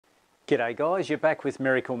G'day guys, you're back with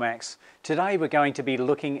Miracle Max. Today we're going to be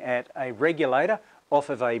looking at a regulator off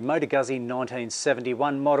of a Motor Guzzi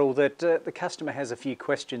 1971 model that the customer has a few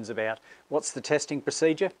questions about. What's the testing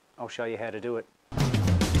procedure? I'll show you how to do it.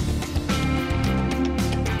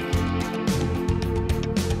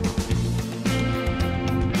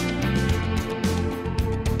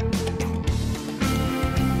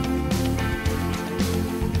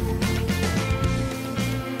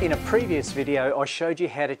 In a previous video I showed you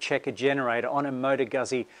how to check a generator on a Motor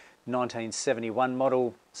Guzzi 1971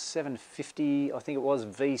 model 750, I think it was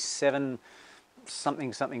V7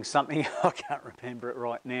 something I can't remember it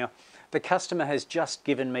right now. The customer has just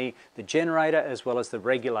given me the generator as well as the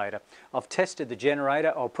regulator. I've tested the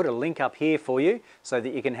generator. I'll put a link up here for you so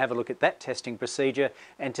that you can have a look at that testing procedure,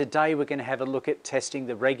 and today we're going to have a look at testing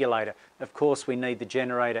the regulator. Of course we need the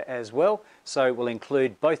generator as well, so we'll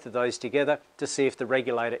include both of those together to see if the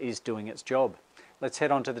regulator is doing its job. Let's head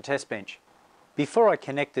on to the test bench. Before I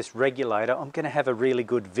connect this regulator, I'm going to have a really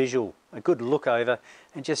good visual, a good look over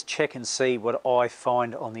and just check and see what I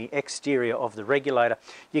find on the exterior of the regulator.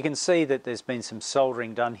 You can see that there's been some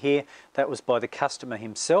soldering done here. That was by the customer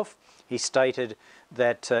himself. He stated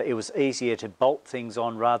that it was easier to bolt things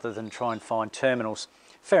on rather than try and find terminals.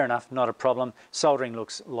 Fair enough, not a problem. Soldering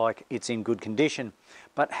looks like it's in good condition.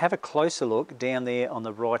 But have a closer look down there on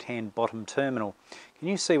the right hand bottom terminal. Can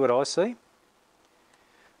you see what I see?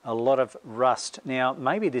 A lot of rust. Now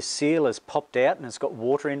maybe this seal has popped out and it's got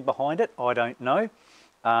water in behind it, I don't know.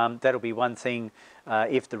 That'll be one thing.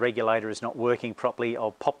 If the regulator is not working properly,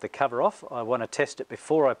 I'll pop the cover off. I want to test it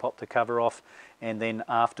before I pop the cover off and then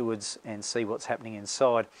afterwards and see what's happening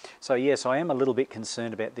inside. So yes, I am a little bit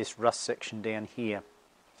concerned about this rust section down here.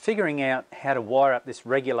 Figuring out how to wire up this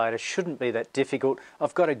regulator shouldn't be that difficult.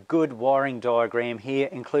 I've got a good wiring diagram here,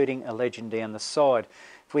 including a legend down the side.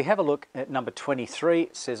 If we have a look at number 23,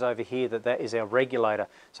 it says over here that that is our regulator.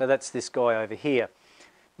 So that's this guy over here.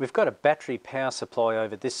 We've got a battery power supply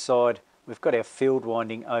over this side. We've got our field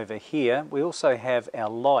winding over here. We also have our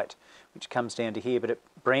light, which comes down to here, but it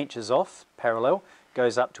branches off parallel,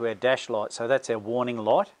 goes up to our dash light. So that's our warning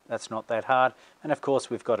light. That's not that hard. And of course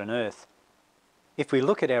we've got an earth. If we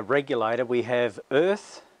look at our regulator, we have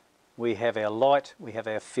earth, we have our light, we have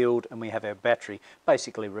our field, and we have our battery,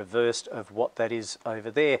 basically reversed of what that is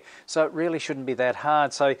over there. So it really shouldn't be that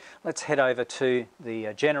hard. So let's head over to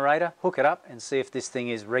the generator, hook it up and see if this thing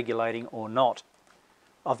is regulating or not.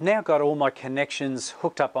 I've now got all my connections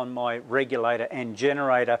hooked up on my regulator and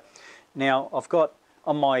generator. Now I've got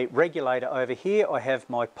on my regulator over here, I have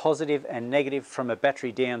my positive and negative from a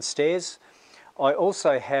battery downstairs. I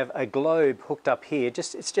also have a globe hooked up here,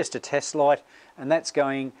 it's just a test light, and that's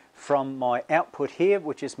going from my output here,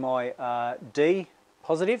 which is my D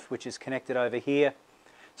positive, which is connected over here.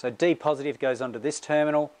 So D positive goes onto this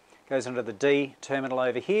terminal, goes onto the D terminal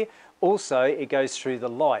over here. Also, it goes through the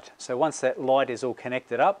light. So once that light is all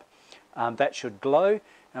connected up, that should glow,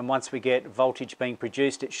 and once we get voltage being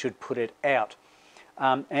produced, it should put it out.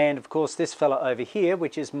 And of course, this fella over here,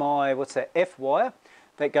 which is my, what's that, F wire,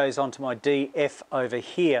 that goes onto my DF over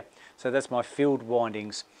here. So that's my field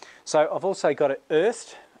windings. So I've also got it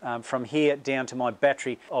earthed from here down to my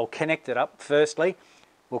battery. I'll connect it up firstly.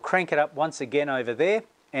 We'll crank it up once again over there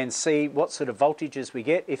and see what sort of voltages we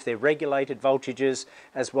get, if they're regulated voltages,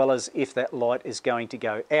 as well as if that light is going to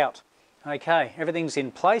go out. Okay, everything's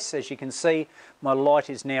in place. As you can see, my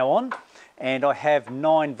light is now on, and I have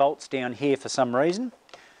 9 volts down here for some reason.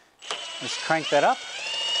 Let's crank that up.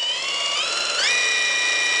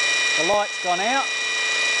 The light's gone out,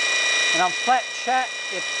 and on flat chat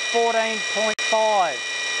it's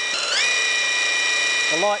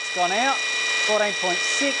 14.5. The light's gone out,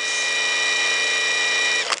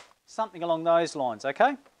 14.6, something along those lines,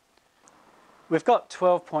 okay? We've got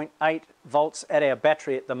 12.8 volts at our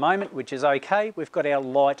battery at the moment, which is okay. We've got our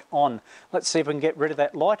light on. Let's see if we can get rid of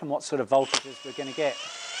that light and what sort of voltages we're going to get.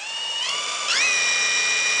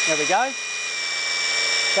 There we go.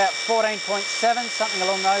 About 14.7, something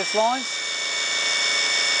along those lines.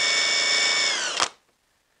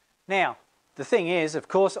 Now, the thing is, of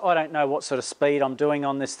course, I don't know what sort of speed I'm doing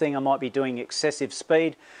on this thing. I might be doing excessive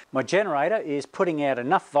speed. My generator is putting out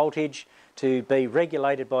enough voltage to be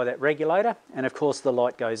regulated by that regulator, and of course the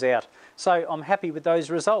light goes out. So I'm happy with those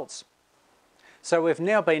results. So we've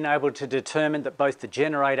now been able to determine that both the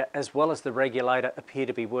generator as well as the regulator appear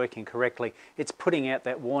to be working correctly. It's putting out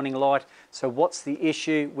that warning light. So what's the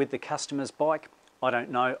issue with the customer's bike? I don't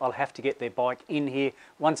know. I'll have to get their bike in here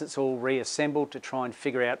once it's all reassembled to try and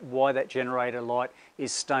figure out why that generator light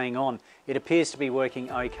is staying on. It appears to be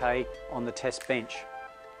working okay on the test bench.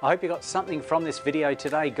 I hope you got something from this video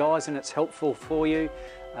today, guys, and it's helpful for you.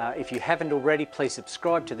 If you haven't already, please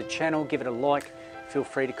subscribe to the channel, give it a like, feel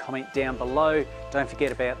free to comment down below. Don't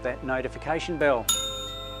forget about that notification bell.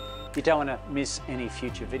 You don't want to miss any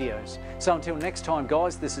future videos. So until next time,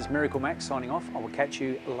 guys, this is Miracle Max signing off. I will catch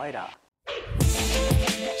you later.